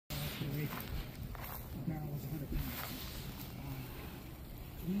say a barrel is 100 pounds.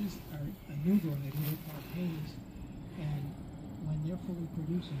 These are a new variety, they're called haze, and when they're fully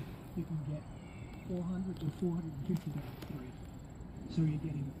producing, you can get 400 to 450 barrels per acre. So you're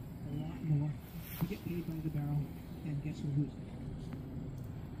getting a lot more. You get paid by the barrel, and guess who loses?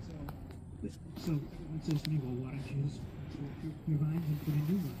 So everyone says to me, well, why don't you just strip your vines and put in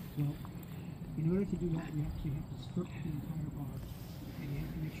new vines? Well, in order to do that, you actually have to strip the entire bog, and you have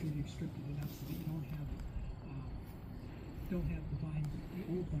to make sure you've stripped it enough so that you don't have the vines, the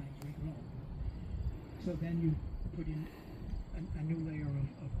old vines regrow. So then you put in a new layer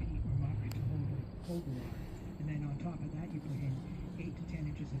of peat or muck to hold the water, and then on top of that you put in 8 to 10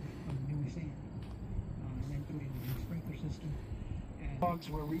 inches of new sand, and then put in a sprinkler system. And bogs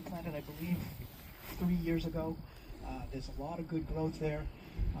were replanted, I believe, 3 years ago. There's a lot of good growth there.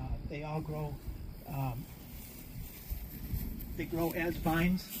 They all grow. They grow as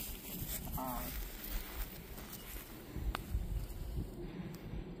vines.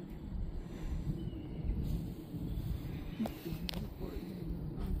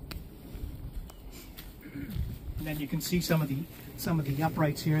 And then you can see some of the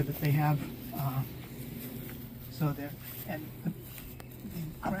uprights here that they have. So there, and the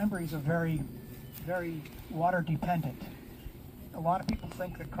cranberries are very, very water dependent. A lot of people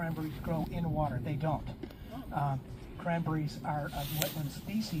think that cranberries grow in water. They don't. Cranberries are a wetland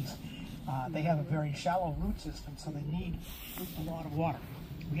species. They have a very shallow root system, so they need a lot of water.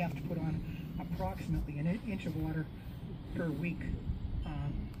 We have to put on approximately an inch of water per week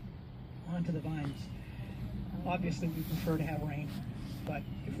onto the vines. Obviously, we prefer to have rain, but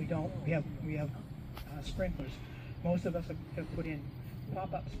if we don't, we have sprinklers. Most of us have put in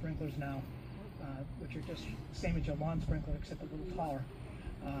pop-up sprinklers now, which are just the same as your lawn sprinkler, except a little taller,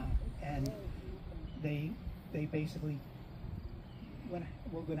 and they basically,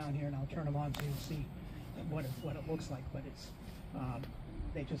 we'll go down here and I'll turn them on so you'll see what it looks like. But it's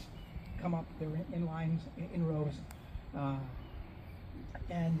they just come up, they're in lines, in rows,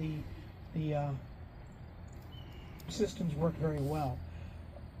 and the systems work very well.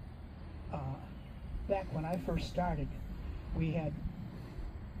 Back when I first started, we had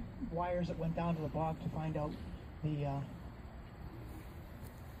wires that went down to the bog to find out the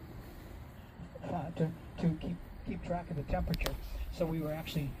to keep track of the temperature. So we were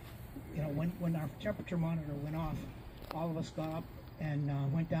actually, you know, when our temperature monitor went off, all of us got up and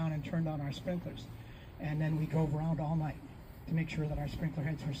went down and turned on our sprinklers, and then we drove around all night to make sure that our sprinkler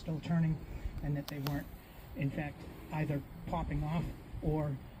heads were still turning and that they weren't, in fact, either popping off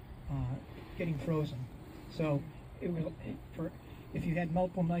or getting frozen. So it was, if you had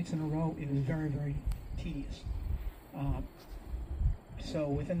multiple nights in a row, it was very, very tedious. So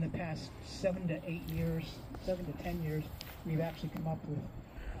within the past 7 to 8 years, 7 to 10 years, we've actually come up with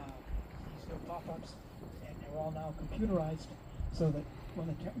these little pop-ups, and they're all now computerized, so that when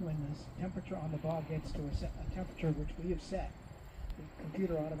the temperature on the bog gets to a temperature which we have set, the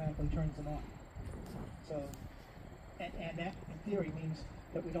computer automatically turns them on. So, and that in theory means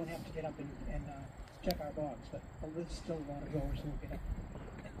that we don't have to get up and check our bogs, but there's still a lot of growers who will get up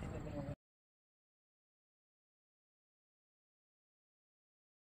in the middle of it.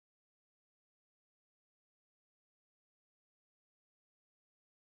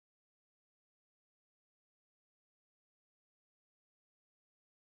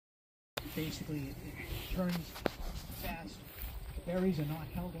 Basically, it turns fast. The berries are not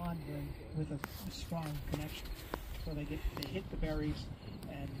held on with a strong connection. So they hit the berries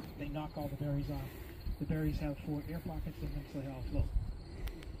and they knock all the berries off. The berries have 4 air pockets in them, so they all float.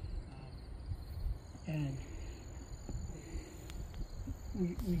 And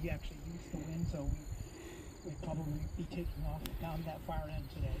we actually use the wind, so we'd probably be taking off down that far end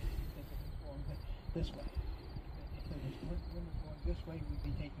today if it was going this way. If there was wind going this way, we'd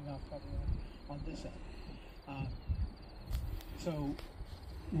be taking off probably on this end. So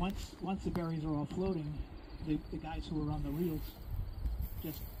once the berries are all floating, the guys who are on the reels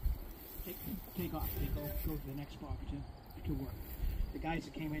just take off. They go to the next bog to work. The guys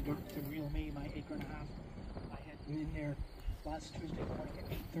that came in to reel me my 1.5 acres, I had them in there last Tuesday morning at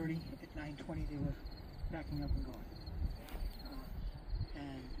 8:30. At 9:20 they were backing up and going.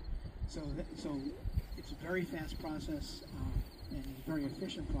 And so it's a very fast process and a very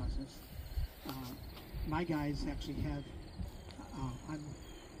efficient process. My guys actually have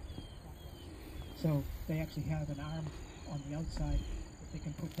so they actually have an arm on the outside that they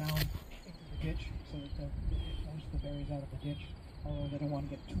can put down into the ditch so that it moves the berries out of the ditch. Although they don't want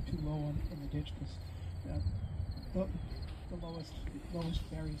to get too low in the ditch, because the lowest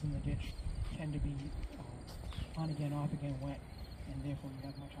berries in the ditch tend to be on again, off again, wet, and therefore you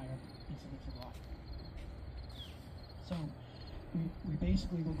have much higher incidence of rot. So we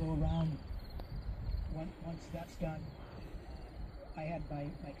basically will go around. Once that's done, I had my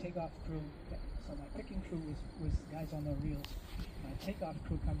takeoff crew. So my picking crew was guys on their reels. My takeoff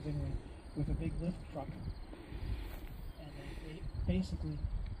crew comes in with a big lift truck, and they basically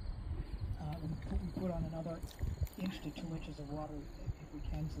we put on another inch to 2 inches of water if we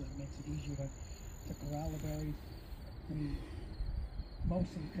can, so that it makes it easier to corral the berries.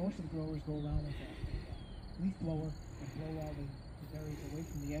 Most of the growers go around with a leaf blower and blow all the berries away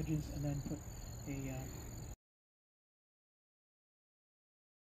from the edges, and then put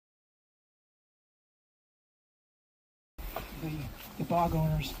the bog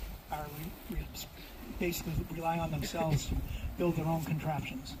owners are basically rely on themselves to build their own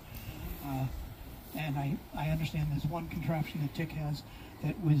contraptions. And I understand there's one contraption that Dick has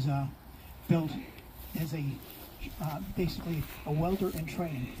that was built as basically a welder in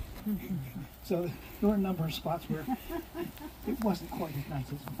training. So there were a number of spots where it wasn't quite as nice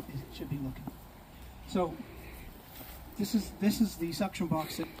as it should be looking. So this is the suction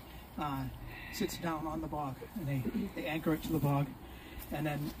box that sits down on the bog, and they anchor it to the bog, and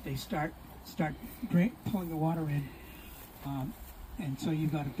then they start pulling the water in, and so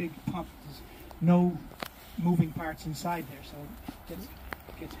you've got a big pump. There's no moving parts inside there, so it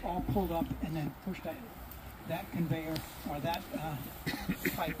gets all pulled up and then pushed up that conveyor or that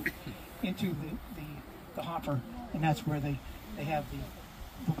pipe into the hopper, and that's where they have the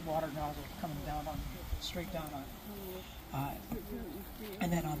water nozzle coming down straight down on it.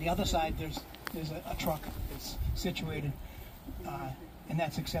 And then on the other side there's a truck that's situated, and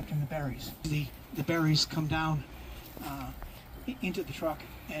that's accepting the berries. The berries come down into the truck,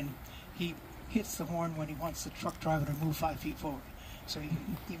 and he hits the horn when he wants the truck driver to move 5 feet forward, so he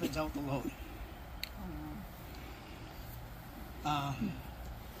evens out the load.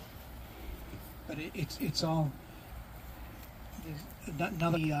 But it's all.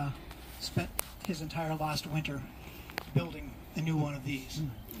 Another spent his entire last winter building a new one of these,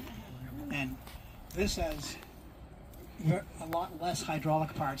 and this has a lot less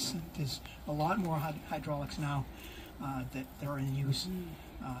hydraulic parts. There's a lot more hydraulics now that are in use,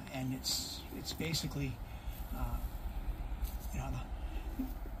 and it's basically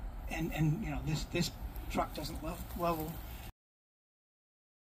this truck doesn't level.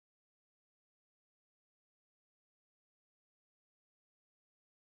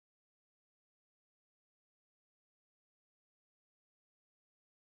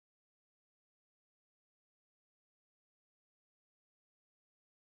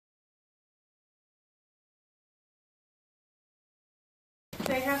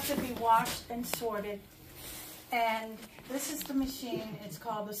 They have to be washed and sorted, and this is the machine. It's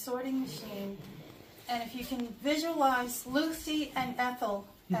called the sorting machine, and if you can visualize Lucy and Ethel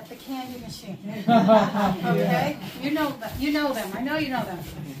at the candy machine, okay? You know them. I know you know them.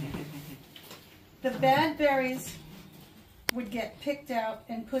 The bad berries would get picked out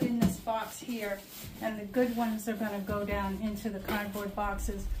and put in this box here, and the good ones are going to go down into the cardboard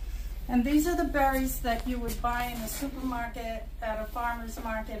boxes. And these are the berries that you would buy in the supermarket, at a farmer's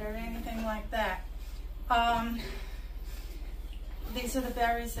market, or anything like that. These are the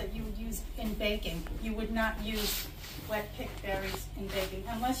berries that you would use in baking. You would not use wet picked berries in baking.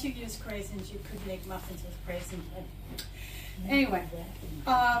 Unless you use craisins, you could make muffins with craisins. Anyway,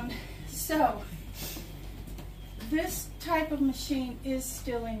 so this type of machine is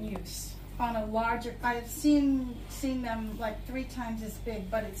still in use. On a larger, I've seen them like 3 times as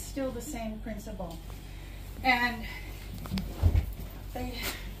big, but it's still the same principle. And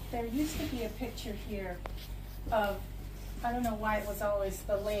there used to be a picture here of, I don't know why it was always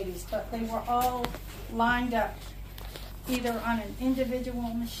the ladies, but they were all lined up either on an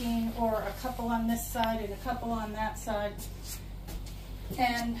individual machine or a couple on this side and a couple on that side.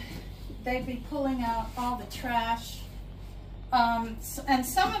 And they'd be pulling out all the trash. And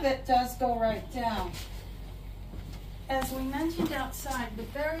some of it does go right down. As we mentioned outside, the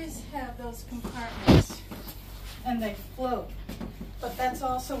berries have those compartments and they float, but that's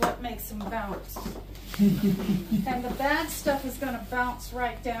also what makes them bounce. And the bad stuff is going to bounce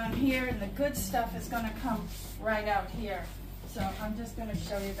right down here, and the good stuff is going to come right out here. So I'm just going to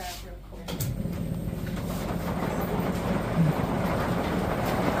show you that real quick.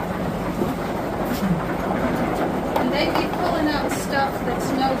 And they'd be pulling out stuff that's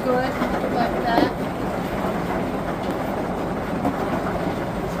no good, like that.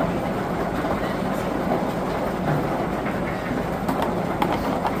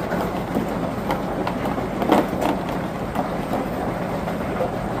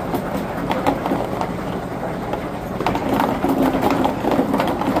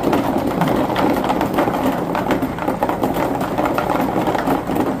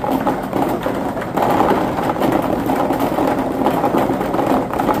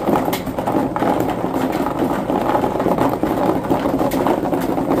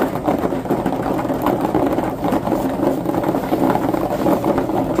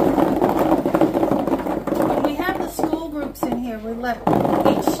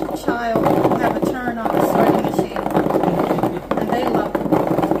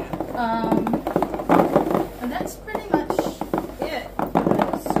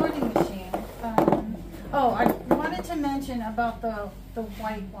 about the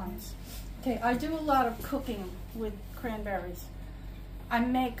white ones. Okay, I do a lot of cooking with cranberries. I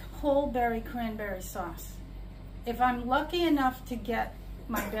make whole berry cranberry sauce. If I'm lucky enough to get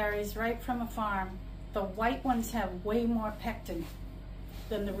my berries right from a farm, the white ones have way more pectin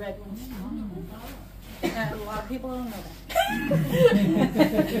than the red ones. And a lot of people don't know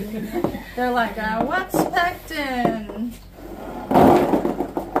that. They're like, what's pectin?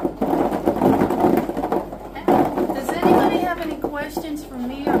 Does anybody have any questions for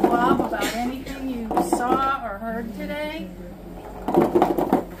me or Bob about anything you saw or heard today?